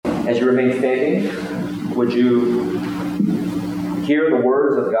As you remain standing, would you hear the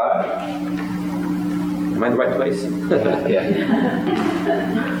words of God? Am I in the right place? Yeah.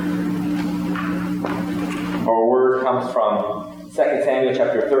 Our word comes from 2 Samuel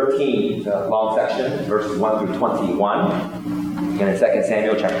chapter 13, the long section, verses 1 through 21. Again, in 2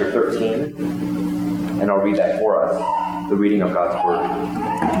 Samuel chapter 13. And I'll read that for us, the reading of God's word.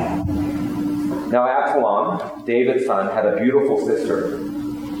 Now Absalom, David's son, had a beautiful sister,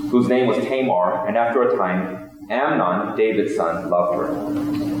 whose name was Tamar, and after a time, Amnon, David's son, loved her.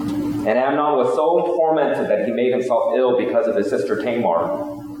 And Amnon was so tormented that he made himself ill because of his sister Tamar,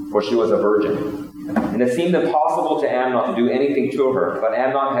 for she was a virgin. And it seemed impossible to Amnon to do anything to her, but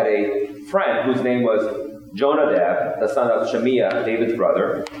Amnon had a friend whose name was Jonadab, the son of Shemiah, David's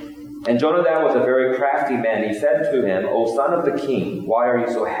brother. And Jonadab was a very crafty man. He said to him, O son of the king, why are you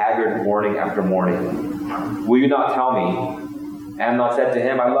so haggard morning after morning? Will you not tell me? Amnon said to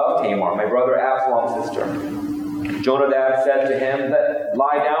him, I love Tamar, my brother Absalom's sister. Jonadab said to him,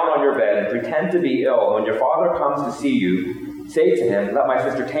 lie down on your bed and pretend to be ill. And when your father comes to see you, say to him, let my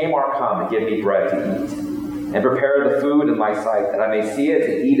sister Tamar come and give me bread to eat, and prepare the food in my sight, that I may see it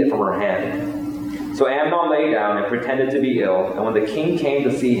and eat it from her hand. So Amnon lay down and pretended to be ill, and when the king came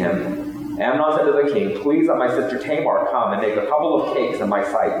to see him, Amnon said to the king, please let my sister Tamar come and make a couple of cakes in my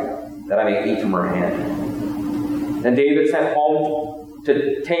sight, that I may eat from her hand. Then David sent home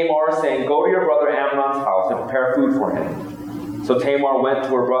to Tamar, saying, go to your brother Amnon's house and prepare food for him. So Tamar went to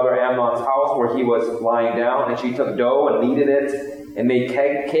her brother Amnon's house where he was lying down, and she took dough and kneaded it, and made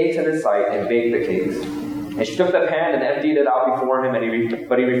cakes in his sight, and baked the cakes. And she took the pan and emptied it out before him,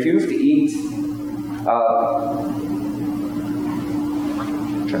 but he refused to eat.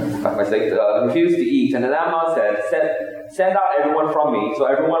 Refused to eat. And then Amnon said, send out everyone from me. So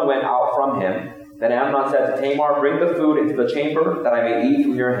everyone went out from him. Then Amnon said to Tamar, bring the food into the chamber, that I may eat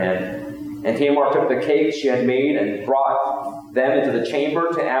from your hand. And Tamar took the cakes she had made and brought them into the chamber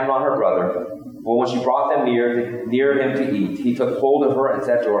to Amnon her brother. But when she brought them near him to eat, he took hold of her and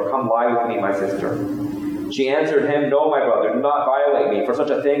said to her, come lie with me, my sister. She answered him, no, my brother, do not violate me, for such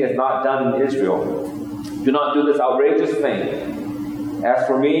a thing is not done in Israel. Do not do this outrageous thing. As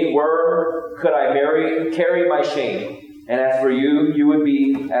for me, where could I carry my shame? And as for you, you would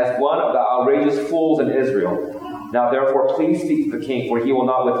be as one of the outrageous fools in Israel. Now therefore, please speak to the king, for he will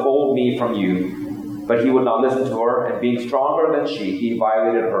not withhold me from you. But he would not listen to her, and being stronger than she, he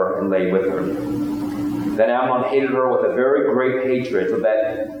violated her and lay with her. Then Amnon hated her with a very great hatred, so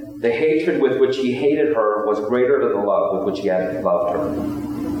that the hatred with which he hated her was greater than the love with which he had loved her.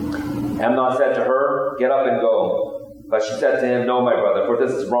 Amnon said to her, get up and go. But she said to him, no, my brother, for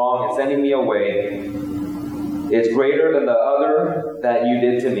this is wrong, and sending me away is greater than the other that you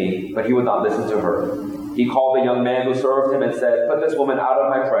did to me. But he would not listen to her. He called the young man who served him and said, put this woman out of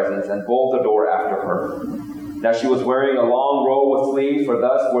my presence, and bolt the door after her. Now she was wearing a long robe with sleeves, for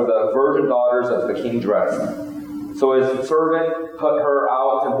thus were the virgin daughters of the king dressed. So his servant put her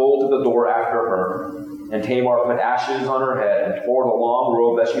out and bolted the door after her. And Tamar put ashes on her head and tore the long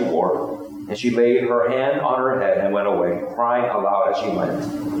robe that she wore. And she laid her hand on her head and went away, crying aloud as she went.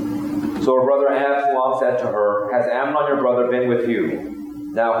 So her brother Absalom said to her, has Amnon your brother been with you?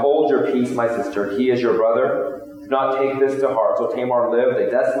 Now hold your peace, my sister. He is your brother. Do not take this to heart. So Tamar lived a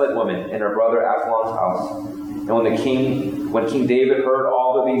desolate woman in her brother Absalom's house. And when King David heard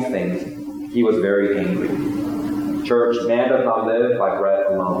all of these things, he was very angry. Church, man does not live by bread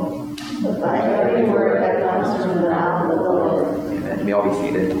alone, but by every word that comes from the mouth of the Lord. Amen. You may all be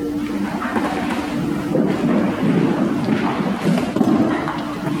seated.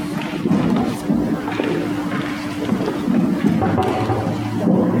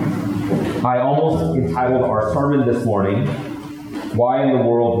 I almost entitled our sermon this morning, Why in the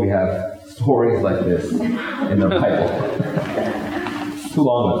World We Have Stories Like This in the Bible. Too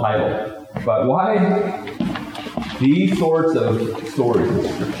long a title. But why these sorts of stories in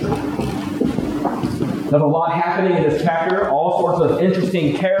Scripture? There's a lot happening in this chapter. All sorts of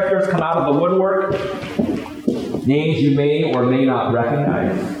interesting characters come out of the woodwork. Names you may or may not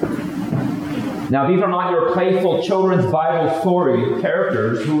recognize. Now, these are not your playful children's Bible story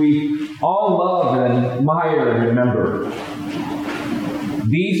characters who we all love and admire and remember.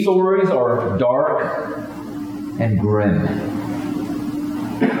 These stories are dark and grim.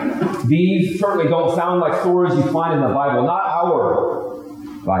 These certainly don't sound like stories you find in the Bible, not our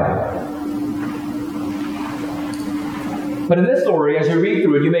Bible. But in this story, as you read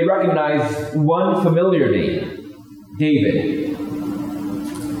through it, you may recognize one familiar name, David.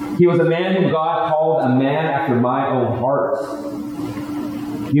 He was a man whom God called a man after my own heart.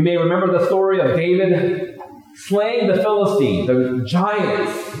 You may remember the story of David slaying the Philistine, the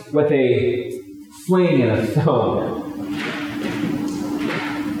giants, with a sling and a stone.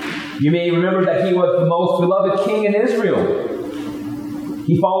 You may remember that he was the most beloved king in Israel.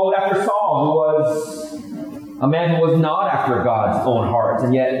 He followed after Saul, who was a man who was not after God's own heart,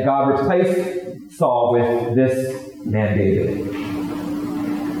 and yet God replaced Saul with this man David.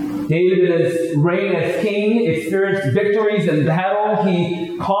 David, in his reign as king, experienced victories in battle.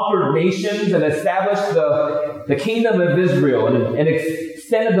 He conquered nations and established the kingdom of Israel and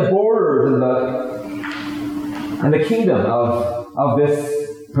extended the borders and the kingdom of this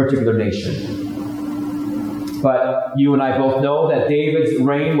particular nation. But you and I both know that David's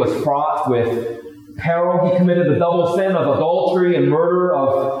reign was fraught with peril. He committed the double sin of adultery and murder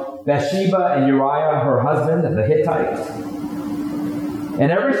of Bathsheba and Uriah, her husband, the Hittite. And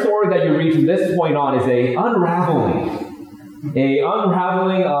every story that you read from this point on is an unraveling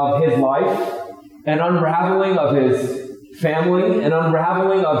of his life, an unraveling of his family, an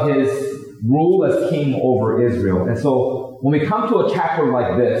unraveling of his rule as king over Israel. And so when we come to a chapter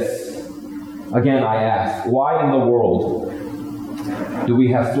like this, again I ask, why in the world do we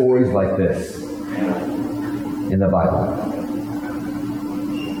have stories like this in the Bible?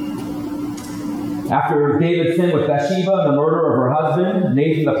 After David sinned with Bathsheba and the murder of her husband,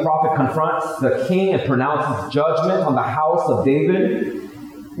 Nathan the prophet confronts the king and pronounces judgment on the house of David.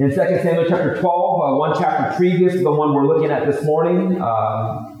 In 2 Samuel chapter 12, one chapter previous to the one we're looking at this morning,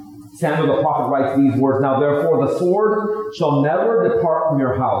 Samuel the prophet writes these words, "Now therefore the sword shall never depart from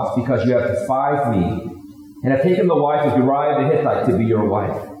your house, because you have despised me, and have taken the wife of Uriah the Hittite to be your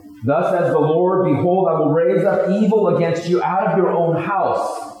wife. Thus says the Lord, behold, I will raise up evil against you out of your own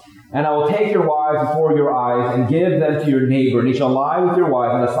house, and I will take your wives before your eyes and give them to your neighbor, and he shall lie with your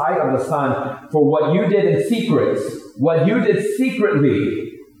wife in the sight of the sun. For what you did in secret, what you did secretly,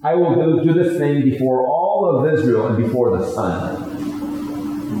 I will do this thing before all of Israel and before the sun."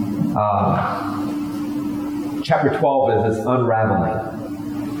 Chapter 12 is this unraveling.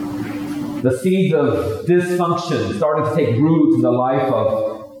 The seeds of dysfunction starting to take root in the life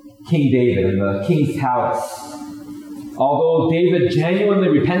of King David and the king's palace. Although David genuinely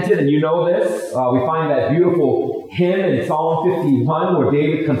repented, and you know this, we find that beautiful hymn in Psalm 51 where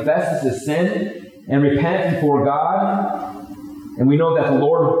David confesses his sin and repents before God. And we know that the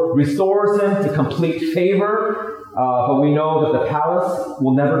Lord restores him to complete favor, but we know that the palace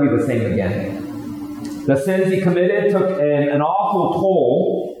will never be the same again. The sins he committed took an awful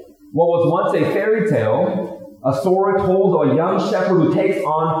toll. What was once a fairy tale, a story told of a young shepherd who takes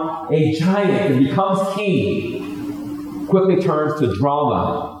on a giant and becomes king, quickly turns to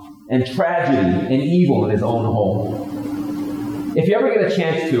drama and tragedy and evil in his own home. If you ever get a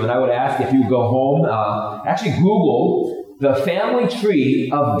chance to, and I would ask if you go home, actually Google the family tree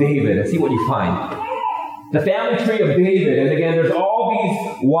of David and see what you find. The family tree of David, and again, there's all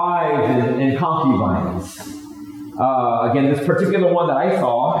these wives and concubines. Again, this particular one that I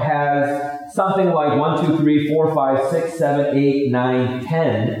saw has something like 1, 2, 3, 4, 5, 6, 7, 8, 9,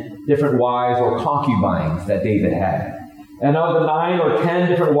 10 different wives or concubines that David had. And of the 9 or 10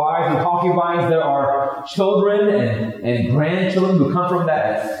 different wives and concubines, there are children and grandchildren who come from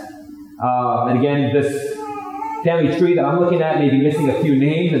that. And again, this family tree that I'm looking at may be missing a few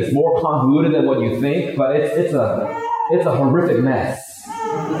names. It's more convoluted than what you think, but it's a horrific mess.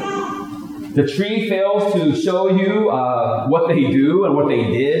 The tree fails to show you what they do and what they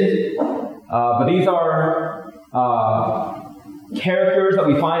did, but these are characters that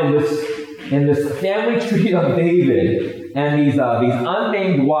we find in this family tree of David. And these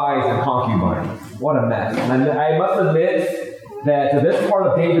unnamed wives and concubines. What a mess. And I must admit that this part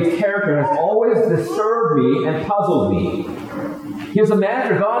of David's character has always disturbed me and puzzled me. He was a man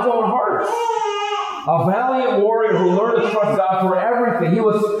after God's own heart. A valiant warrior who learned to trust God for everything. He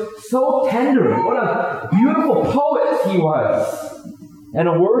was so tender. What a beautiful poet he was. And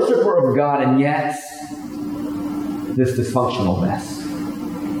a worshiper of God. And yet, this dysfunctional mess.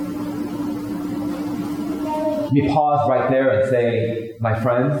 Let me pause right there and say, my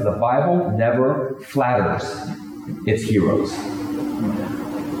friends, the Bible never flatters its heroes.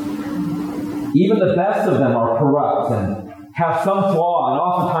 Even the best of them are corrupt and have some flaw, and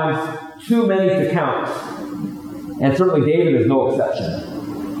oftentimes too many to count. And certainly David is no exception.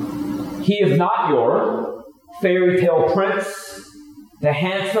 He is not your fairy tale prince, the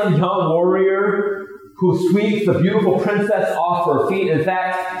handsome young warrior who sweeps the beautiful princess off her feet. In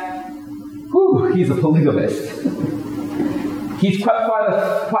fact, he's a polygamist. He's swept quite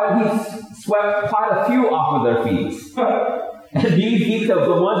a few off of their feet. And these details,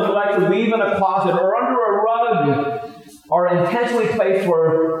 the ones you like to leave in a closet or under a rug are intentionally placed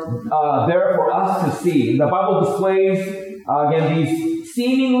there for us to see. The Bible displays, again, these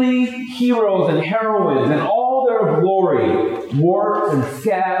seemingly heroes and heroines in all their glory, warts and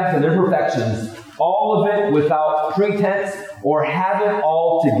scabs and imperfections, all of it without pretense or have it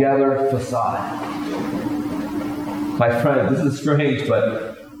all together facade. My friend, this is strange,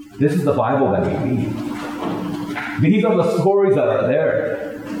 but this is the Bible that we read. These are the stories that are there.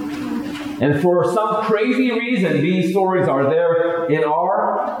 And for some crazy reason, these stories are there in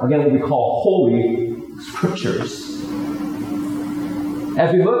our, again, what we call holy scriptures.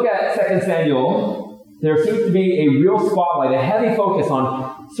 As we look at 2 Samuel, there seems to be a real spotlight, a heavy focus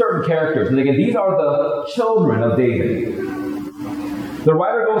on certain characters. And again, these are the children of David. The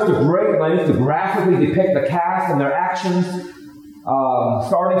writer goes to great lengths to graphically depict the cast and their actions,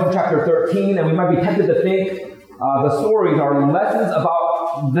 starting from chapter 13, and we might be tempted to think the stories are lessons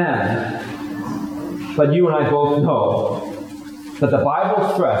about them. But you and I both know that the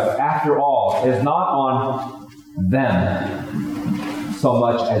Bible's stress, after all, is not on them so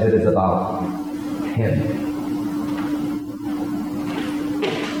much as it is about Him.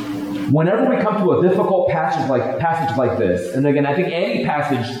 Whenever we come to a difficult passage like this, and again, I think any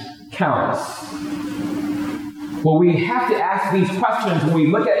passage counts, well, we have to ask these questions when we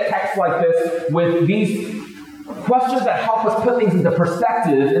look at texts like this with these questions that help us put things into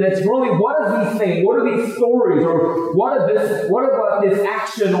perspective. And it's really, what are these things? What are these stories? Or what about this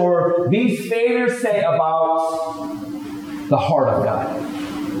action or these failures say about the heart of God?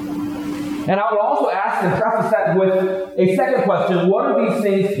 And I would also ask and preface that with a second question. What do these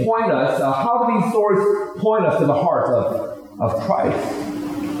things point us? How do these stories point us to the heart of Christ?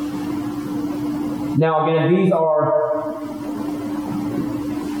 Now, again, these are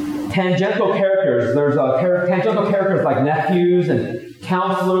tangential characters. There's tangential characters like nephews and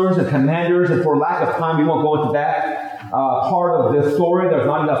counselors and commanders. And for lack of time, we won't go into that part of this story. There's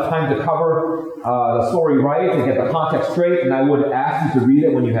not enough time to cover the story right, to get the context straight, and I would ask you to read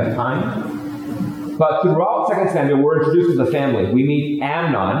it when you have time. But throughout 2 Samuel, we're introduced to the family. We meet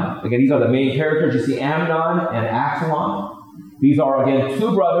Amnon. Again, these are the main characters. You see Amnon and Absalom. These are, again,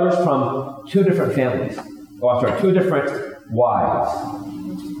 two brothers from two different families. Two different wives.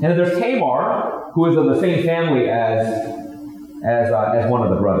 And then there's Tamar, who is of the same family as one of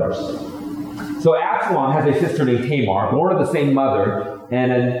the brothers. So Absalom has a sister named Tamar, born of the same mother,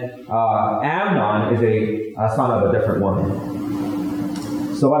 and then Amnon is a son of a different woman.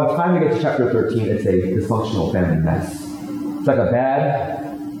 So by the time we get to chapter 13, it's a dysfunctional family mess. It's like a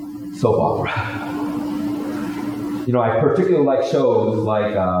bad soap opera. I particularly like shows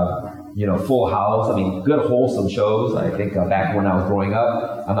like, Full House. I mean, good wholesome shows. I think back when I was growing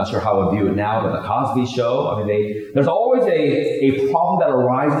up, I'm not sure how I would view it now, but the Cosby Show. I mean, there's always a problem that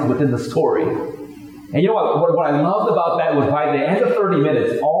arises within the story. And you know what I loved about that was by the end of 30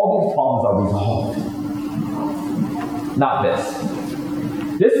 minutes, all these problems are resolved. Not this.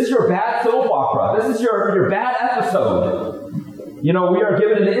 This is your bad soap opera. This is your bad episode. We are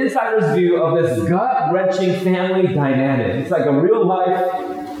given an insider's view of this gut-wrenching family dynamic. It's like a real-life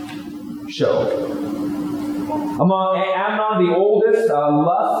show. Among Amnon, the oldest,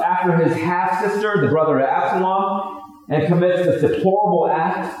 lusts after his half-sister, the brother of Absalom, and commits this deplorable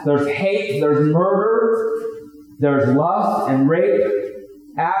act. There's hate, there's murder, there's lust and rape.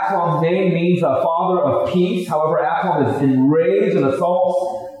 Absalom's name means a father of peace. However, Absalom is enraged and assaults,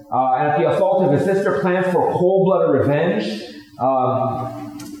 and at the assault of his sister, plans for cold-blooded revenge.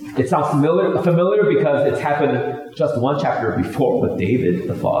 It sounds familiar because it's happened just one chapter before with David,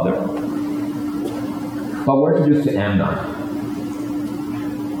 the father. But we're introduced to Amnon.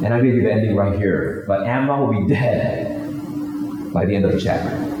 And I'm going to give the ending right here. But Amnon will be dead by the end of the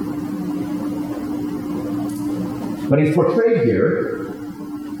chapter. But he's portrayed here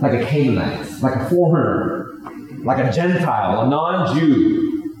like a Canaanite, like a foreigner, like a Gentile, a non-Jew.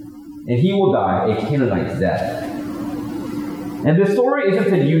 And he will die a Canaanite's death. And this story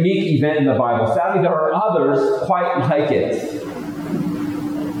isn't a unique event in the Bible. Sadly, there are others quite like it.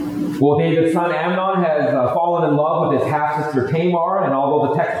 Well, David's son Amnon has fallen in love with his half-sister Tamar, and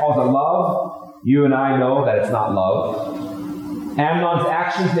although the text calls it love, you and I know that it's not love. Amnon's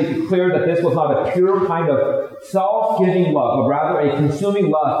actions make it clear that this was not a pure kind of self-giving love, but rather a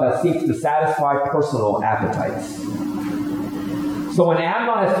consuming lust that seeks to satisfy personal appetites. So when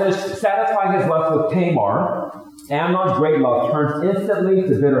Amnon has finished satisfying his lust with Tamar, Amnon's great love turns instantly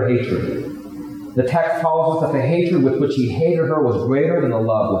to bitter hatred. The text tells us that the hatred with which he hated her was greater than the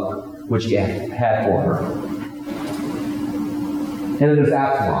love which he had for her. And then there's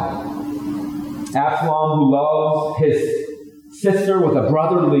Absalom. Absalom, who loves his sister with a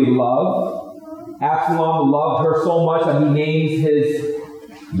brotherly love, Absalom loved her so much that he names his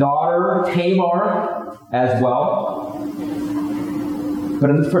daughter Tamar as well. But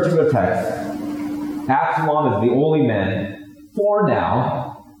in this particular text, Absalom is the only man, for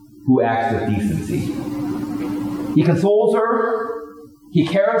now, who acts with decency. He consoles her, he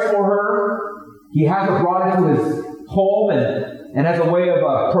cares for her, he has her brought into his home and as a way of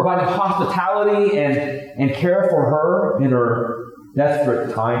providing hospitality and care for her in her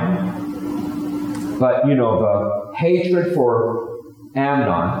desperate time. But, the hatred for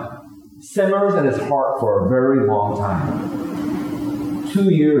Amnon simmers in his heart for a very long time. 2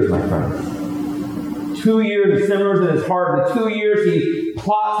 years, my friends. 2 years it simmers in his heart. In the 2 years he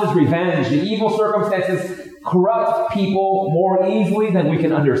plots his revenge. The evil circumstances corrupt people more easily than we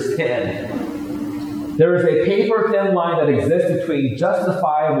can understand. There is a paper-thin line that exists between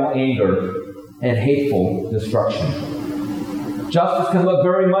justifiable anger and hateful destruction. Justice can look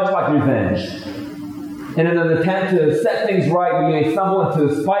very much like revenge. And in an attempt to set things right, we may stumble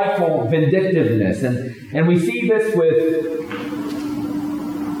into spiteful vindictiveness. And we see this with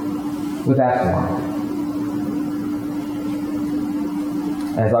Absalom.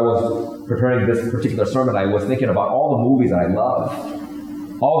 As I was preparing this particular sermon, I was thinking about all the movies that I love.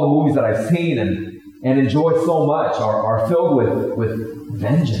 All the movies that I've seen and enjoy so much are filled with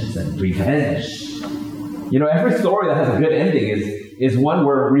vengeance and revenge. Every story that has a good ending is one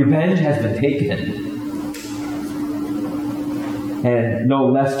where revenge has been taken. And no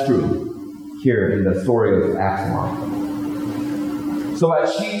less true here in the story of Absalom. So at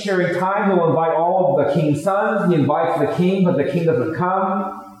sheep shearing time, he'll invite all of the king's sons. He invites the king, but the king doesn't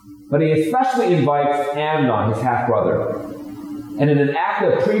come. But he especially invites Amnon, his half-brother. And in an act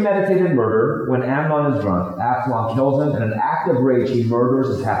of premeditated murder, when Amnon is drunk, Absalom kills him. In an act of rage, he murders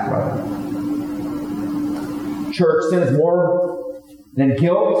his half-brother. Church, sin is more than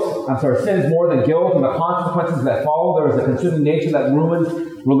guilt. Sin is more than guilt and the consequences that follow. There is a consuming nature that ruins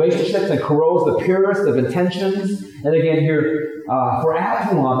relationships and corrodes the purest of intentions. And again here, for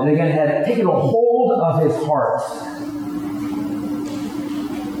Absalom, and again had taken a hold of his heart.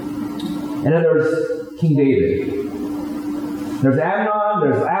 And then there's King David. There's Amnon,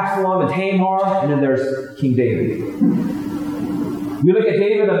 there's Absalom and Tamar, and then there's King David. We look at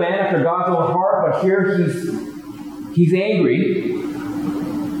David, a man after God's own heart, but here he's angry,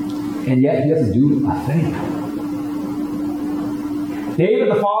 and yet he doesn't do a thing. David,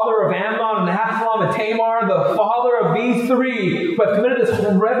 the father of Amnon and Absalom and Tamar, the father of these three who have committed this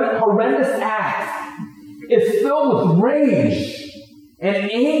horrendous act, is filled with rage and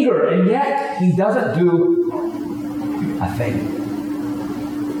anger, and yet he doesn't do a thing.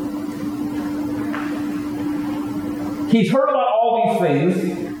 He's heard about all these things,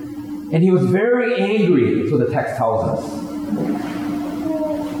 and he was very angry, so the text tells us.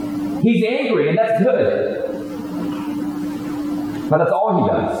 He's angry, and that's good. But that's all he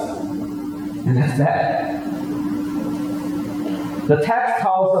does. And that's bad. The text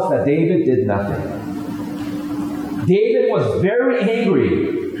tells us that David did nothing. David was very angry.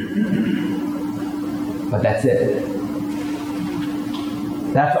 But that's it.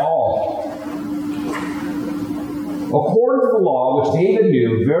 That's all. According to the law, which David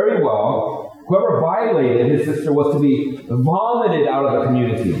knew very well, whoever violated his sister was to be vomited out of the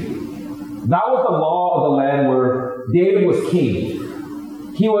community. That was the law of the land where David was king.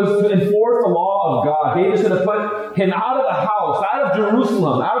 He was to enforce the law of God. David should have put him out of the house, out of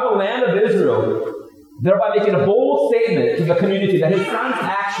Jerusalem, out of the land of Israel, thereby making a bold statement to the community that his son's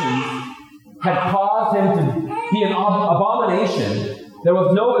actions had caused him to be an abomination. There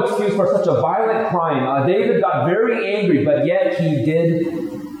was no excuse for such a violent crime. David got very angry, but yet he did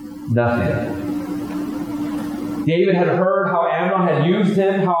nothing. David had heard how Amnon had used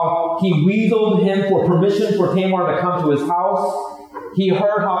him, how he weaseled him for permission for Tamar to come to his house. He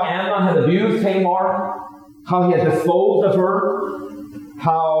heard how Amnon had abused Tamar, how he had disposed of her,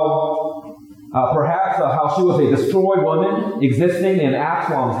 how how she was a destroyed woman existing in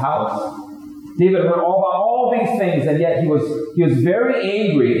Absalom's house. David heard all about all these things, and yet he was very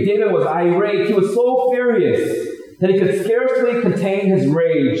angry. David was irate. He was so furious that he could scarcely contain his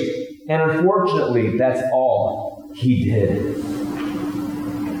rage. And unfortunately, that's all he did.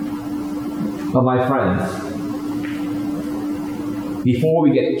 But my friends, before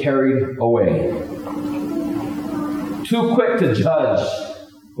we get carried away, too quick to judge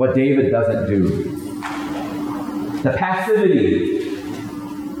what David doesn't do, the passivity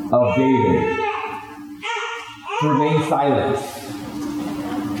of David to remain silent,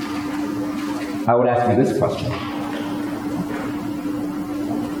 I would ask you this question.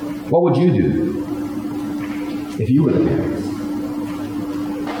 What would you do if you were the parents?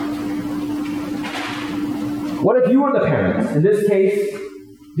 What if you were the parents? In this case,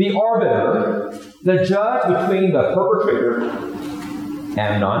 the arbiter, the judge between the perpetrator,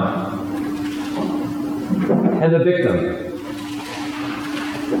 Amnon, and the victim,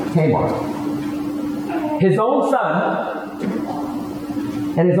 Tamar. His own son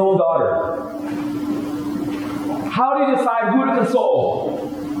and his own daughter. How do you decide who to console?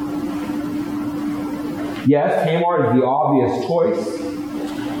 Yes, Tamar is the obvious choice,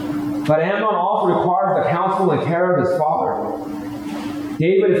 but Amnon also requires the counsel and care of his father.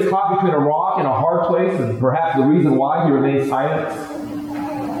 David is caught between a rock and a hard place, and perhaps the reason why he remains silent.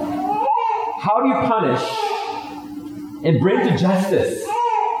 How do you punish and bring to justice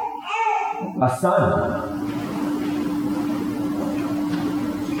a son?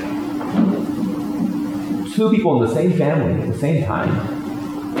 Two people in the same family at the same time.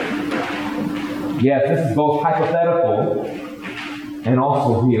 Yes, this is both hypothetical and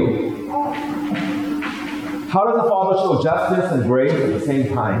also real. How does a father show justice and grace at the same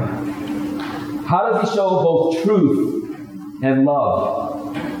time? How does he show both truth and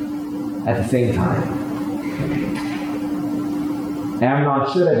love at the same time? Amnon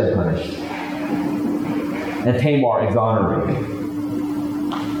should have been punished, and Tamar exonerated.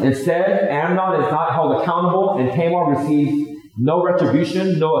 Instead, Amnon is not held accountable, and Tamar receives no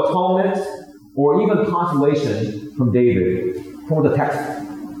retribution, no atonement, or even consolation from David, from what the text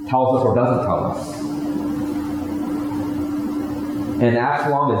tells us or doesn't tell us. And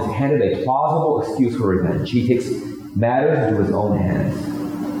Absalom is handed a plausible excuse for revenge. He takes matters into his own hands.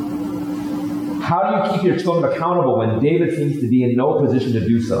 How do you keep your children accountable when David seems to be in no position to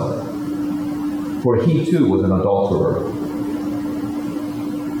do so? For he too was an adulterer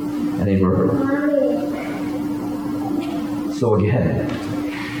and a murderer. So again,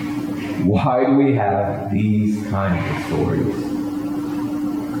 why do we have these kinds of stories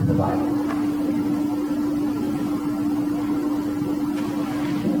in the Bible?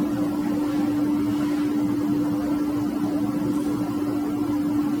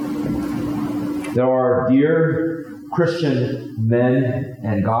 There are dear Christian men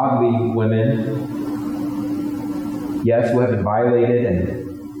and godly women, yes, who have been violated,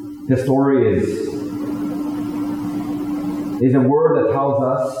 and this story is a word that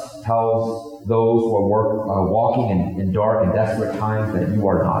tells those who are walking in dark and desperate times that you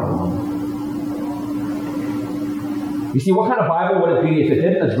are not alone. You see, what kind of Bible would it be if it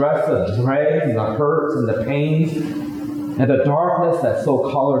didn't address the dregs and the hurts and the pains and the darkness that so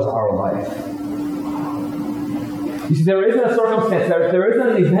colors our life? You see, there isn't a circumstance, there isn't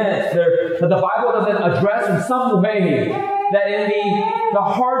an event that the Bible doesn't address in some way that in the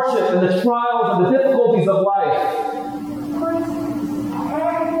hardship and the trials and the difficulties of life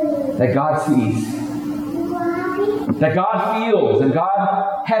that God sees, that God feels, and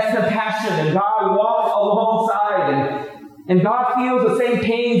God has compassion, and God walks alongside, and God feels the same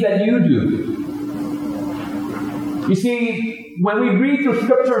pains that you do. You see, when we read through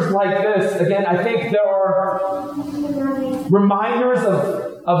scriptures like this, again, I think there are reminders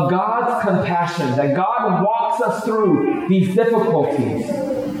of God's compassion, that God walks us through these difficulties.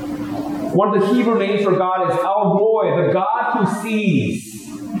 One of the Hebrew names for God is El Roi, the God who sees.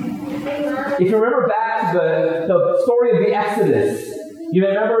 If you remember back to the story of the Exodus, you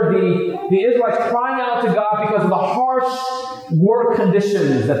remember the Israelites crying out to God because of the harsh work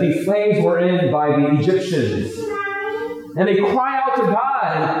conditions that these slaves were in by the Egyptians. And they cry out to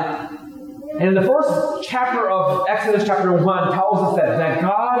God. And in the first chapter of Exodus, chapter 1, tells us that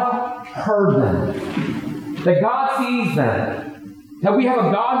God heard them. That God sees them. That we have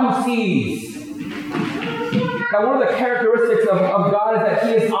a God who sees. That one of the characteristics of God is that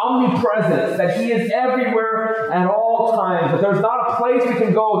He is omnipresent. That He is everywhere at all times. That there's not a place we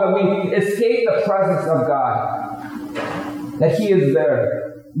can go that we escape the presence of God. That He is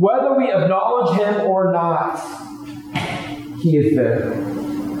there. Whether we acknowledge Him or not, He is there.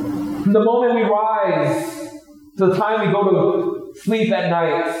 From the moment we rise to the time we go to sleep at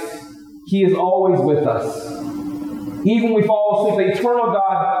night, He is always with us. Even when we fall asleep, the eternal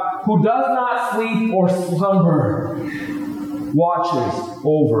God, who does not sleep or slumber, watches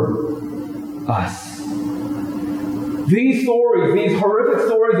over us. These stories, these horrific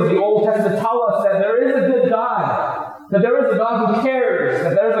stories of the Old Testament tell us that there is a good God, that there is a God who cares,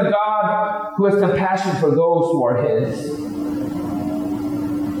 that there is a God who has compassion for those who are His.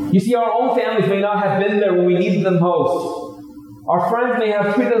 You see, our own families may not have been there when we needed them most. Our friends may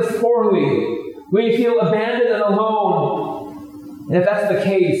have treated us poorly. We feel abandoned and alone. And if that's the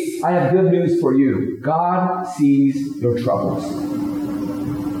case, I have good news for you. God sees your troubles.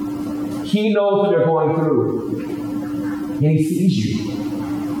 He knows what you're going through. And He sees you.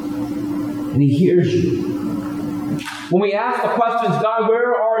 And He hears you. When we ask the questions, God,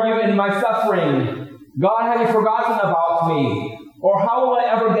 where are you in my suffering? God, have you forgotten about me? Or how will I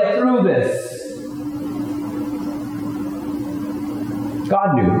ever get through this?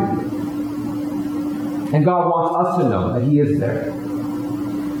 God knew. And God wants us to know that He is there.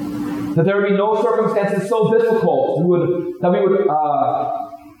 That there would be no circumstances so difficult we would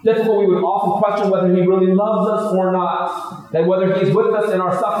often question whether He really loves us or not. That whether He's with us in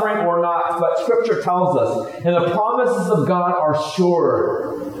our suffering or not. But Scripture tells us, and the promises of God are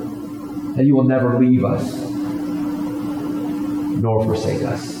sure, that He will never leave us nor forsake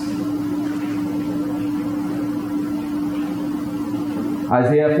us.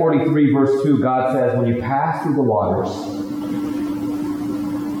 Isaiah 43 verse 2, God says, when you pass through the waters,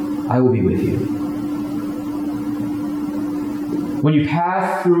 I will be with you. When you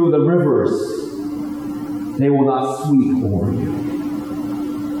pass through the rivers, they will not sweep over you.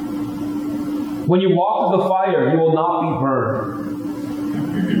 When you walk through the fire, you will not be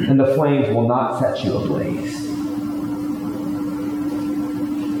burned, and the flames will not set you ablaze.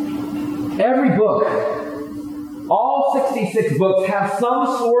 Every book, all 66 books, have some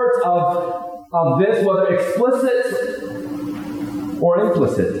sort of this, whether explicit or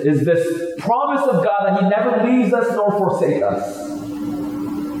implicit, is this promise of God that He never leaves us nor forsakes us.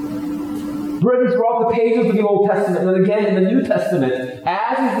 Written throughout the pages of the Old Testament and again in the New Testament,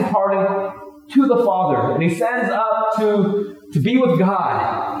 as He's departing to the Father, and He sends up to be with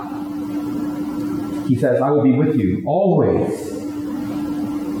God, He says, I will be with you always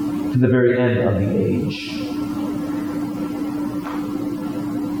to the very end of the age.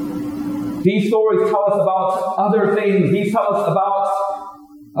 These stories tell us about other things. These tell us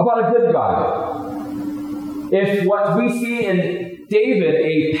about a good God. If what we see in David,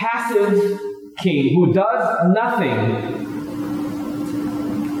 a passive king who does nothing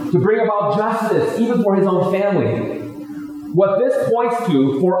to bring about justice, even for his own family, what this points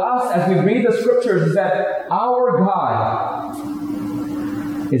to for us as we read the Scriptures is that our God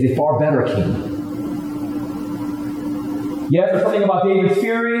is a far better king. Yes, there's something about David's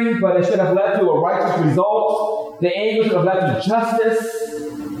fury, but it should have led to a righteous result. The anger should have led to justice.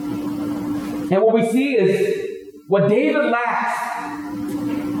 And what we see is what David lacks,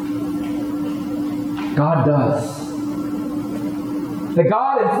 God does. That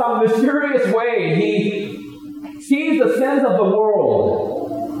God, in some mysterious way, He sees the sins of the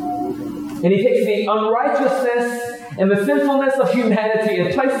world, and He takes the unrighteousness and the sinfulness of humanity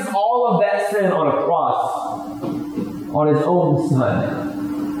and places all of that sin on a cross, on His own Son.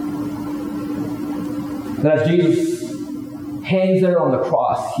 That as Jesus hangs there on the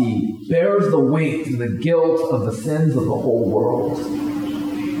cross, He bears the weight and the guilt of the sins of the whole world.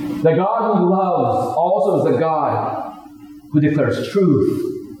 The God who loves also is a God who declares truth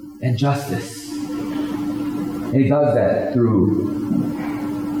and justice. And He does that through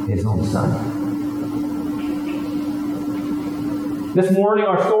His own Son. This morning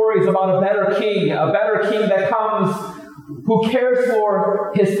our story is about a better king that comes who cares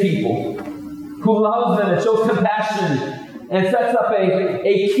for His people, who loves them and shows compassion and sets up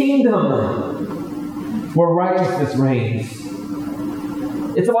a kingdom where righteousness reigns.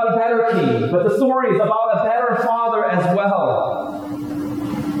 It's about a better king, but the story is about a better father as well.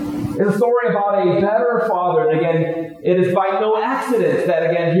 It's a story about a better father, and again, it is by no accident that,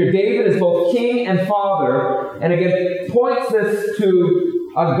 again, here David is both king and father, and again, points this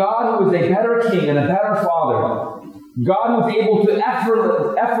to a God who is a better king and a better father. God who is able to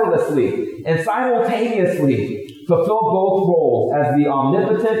effortlessly and simultaneously fulfill both roles as the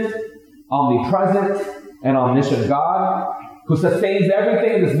omnipotent, omnipresent, and omniscient God who sustains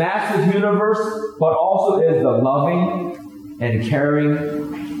everything in this massive universe, but also is the loving and caring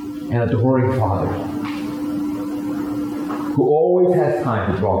and adoring Father who always has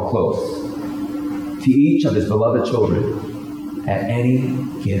time to draw close to each of His beloved children at any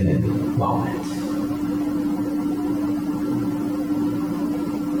given moment.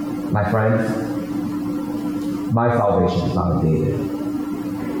 My friends, my salvation is not of David.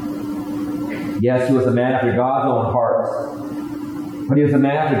 Yes, he was a man after God's own heart. But he was a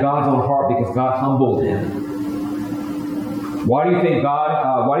man after God's own heart because God humbled him. Why do you think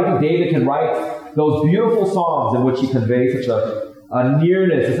David can write those beautiful songs in which he conveys such a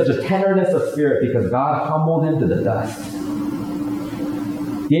nearness and such a tenderness of spirit? Because God humbled him to the dust.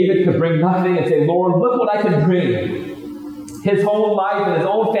 David could bring nothing and say, Lord, look what I can bring. His whole life and his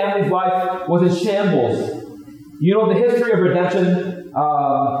own family's life was in shambles. You know, the history of redemption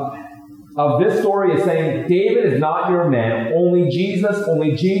of this story is saying, David is not your man. Only Jesus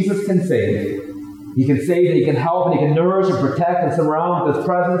can save. He can save, and He can help, and He can nourish and protect and surround with His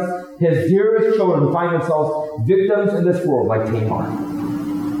presence His dearest children who find themselves victims in this world like Tamar.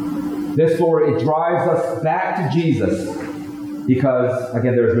 This story, it drives us back to Jesus because,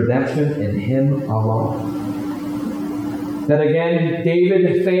 again, there is redemption in Him alone. That again,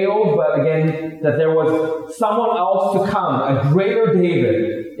 David failed, but again, that there was someone else to come, a greater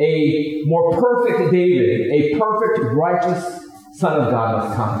David, a more perfect David, a perfect, righteous Son of God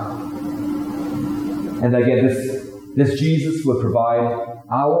must come. And again, this Jesus would provide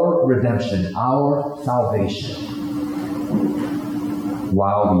our redemption, our salvation,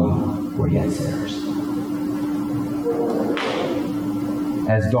 while we were yet sinners.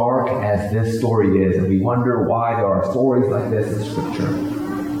 As dark as this story is, and we wonder why there are stories like this in Scripture,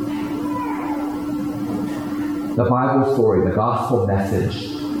 the Bible story, the gospel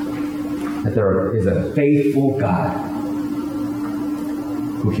message, that there is a faithful God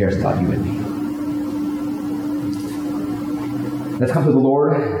who cares about you and me. Let's come to the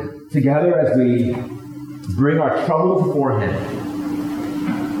Lord together as we bring our troubles before Him,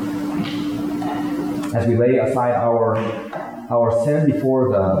 as we lay aside our sin before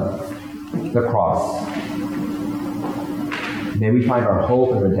the cross. May we find our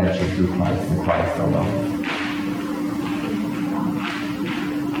hope and redemption through Christ and Christ alone.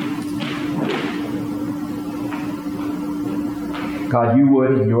 God, you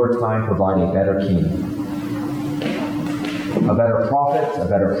would in your time provide a better king, a better prophet, a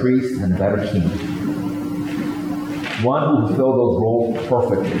better priest, and a better king. One who would fill those roles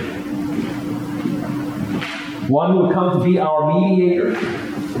perfectly. One who would come to be our mediator.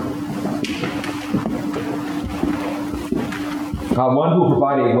 God, one who will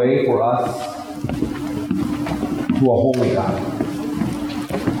provide a way for us to a holy God.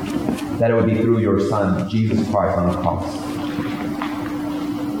 That it would be through your Son, Jesus Christ, on the cross.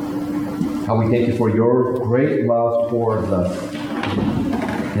 How we thank you for your great love towards us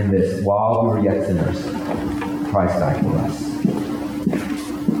in this. While we were yet sinners, Christ died for us.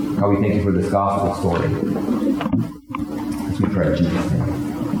 How we thank you for this gospel story. As we pray in Jesus' name.